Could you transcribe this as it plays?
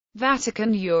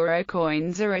Vatican euro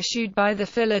coins are issued by the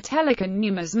Philatelic and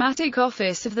Numismatic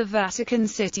Office of the Vatican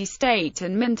City-State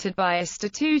and minted by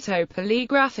Istituto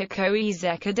Poligrafico e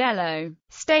Zecca dello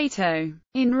Stato.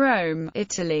 In Rome,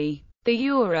 Italy, the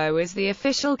euro is the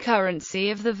official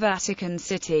currency of the Vatican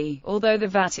City, although the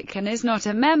Vatican is not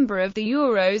a member of the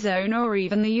Eurozone or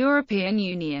even the European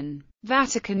Union.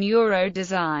 Vatican euro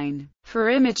design.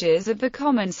 For images of the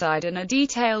common side and a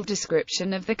detailed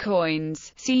description of the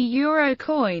coins, see Euro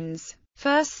coins.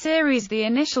 First series. The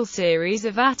initial series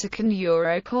of Vatican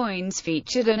euro coins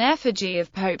featured an effigy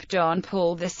of Pope John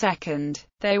Paul II.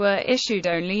 They were issued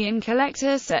only in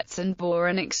collector sets and bore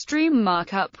an extreme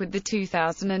markup, with the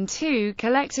 2002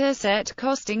 collector set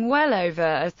costing well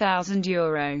over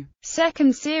 €1,000.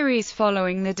 Second series.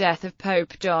 Following the death of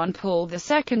Pope John Paul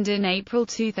II in April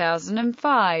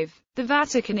 2005, the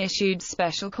Vatican issued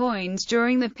special coins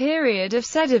during the period of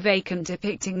sede vacant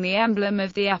depicting the emblem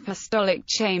of the Apostolic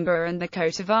Chamber and the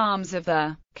coat of arms of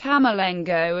the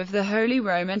Camerlengo of the Holy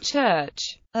Roman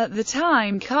Church. At the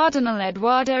time, Cardinal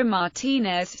Eduardo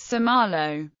Martinez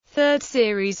Somalo. Third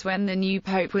series. When the new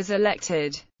pope was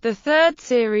elected, the third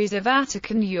series of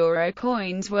Vatican euro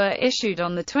coins were issued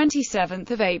on the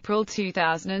 27th of April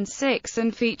 2006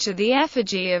 and feature the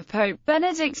effigy of Pope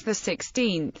Benedict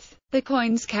XVI. The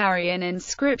coins carry an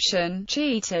inscription,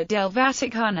 Città del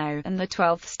Vaticano, and the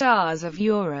 12 stars of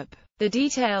Europe. The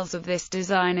details of this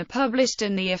design are published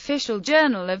in the official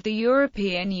journal of the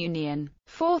European Union.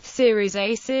 Fourth series.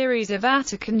 A series of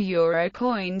Vatican euro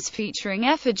coins featuring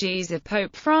effigies of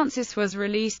Pope Francis was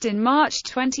released in March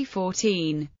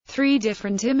 2014. 3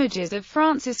 different images of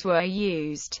Francis were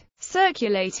used.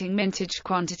 Circulating mintage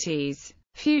quantities.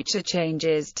 Future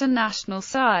changes to national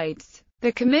sides.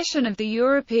 The Commission of the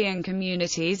European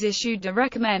Communities issued a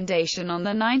recommendation on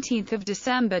 19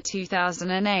 December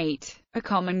 2008, a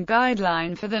common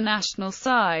guideline for the national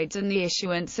sides and the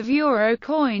issuance of euro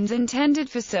coins intended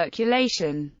for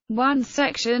circulation. One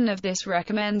section of this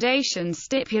recommendation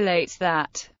stipulates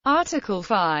that Article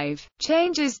 5,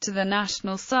 changes to the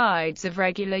national sides of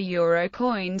regular euro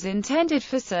coins intended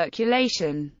for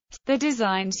circulation. The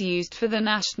designs used for the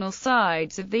national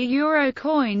sides of the euro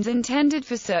coins intended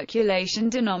for circulation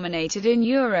denominated in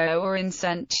euro or in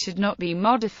cent should not be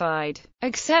modified,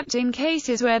 except in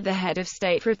cases where the head of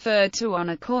state referred to on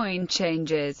a coin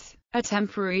changes. A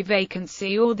temporary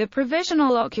vacancy or the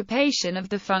provisional occupation of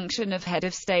the function of head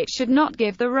of state should not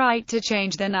give the right to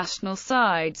change the national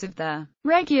sides of the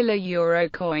regular euro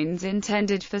coins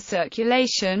intended for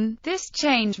circulation. This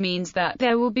change means that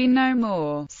there will be no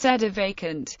more sede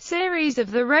vacant series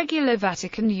of the regular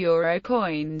Vatican euro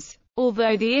coins,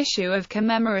 although the issue of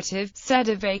commemorative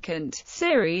sede vacant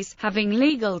series, having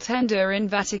legal tender in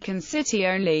Vatican City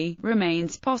only,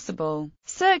 remains possible.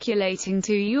 Circulating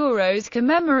 €2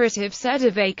 commemorative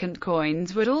sede vacant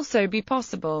coins would also be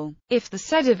possible, if the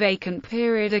sede vacant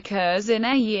period occurs in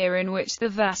a year in which the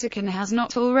Vatican has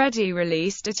not already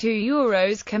released a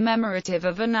 €2 commemorative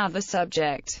of another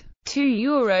subject.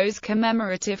 €2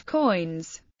 commemorative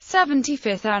coins.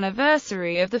 75th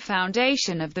anniversary of the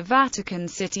foundation of the Vatican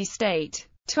City-State.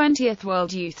 20th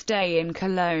World Youth Day in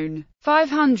Cologne.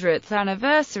 500th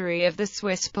anniversary of the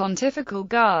Swiss Pontifical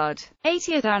Guard.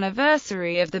 80th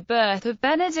anniversary of the birth of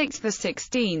Benedict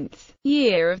XVI.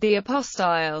 Year of the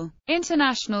Apostille.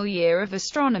 International Year of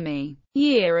Astronomy.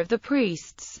 Year of the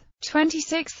Priests.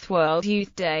 26th World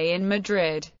Youth Day in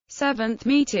Madrid. 7th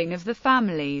Meeting of the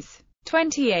Families.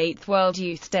 28th World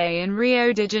Youth Day in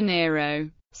Rio de Janeiro.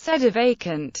 Sede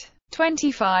vacant.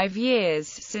 25 years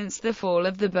since the fall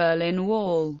of the Berlin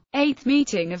Wall. 8th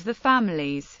Meeting of the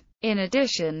Families. In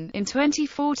addition, in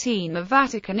 2014 the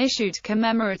Vatican issued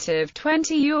commemorative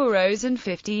 €20 and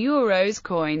 €50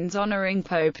 coins honoring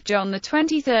Pope John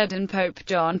XXIII and Pope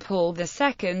John Paul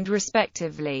II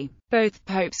respectively. Both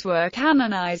popes were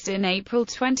canonized in April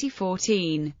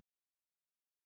 2014.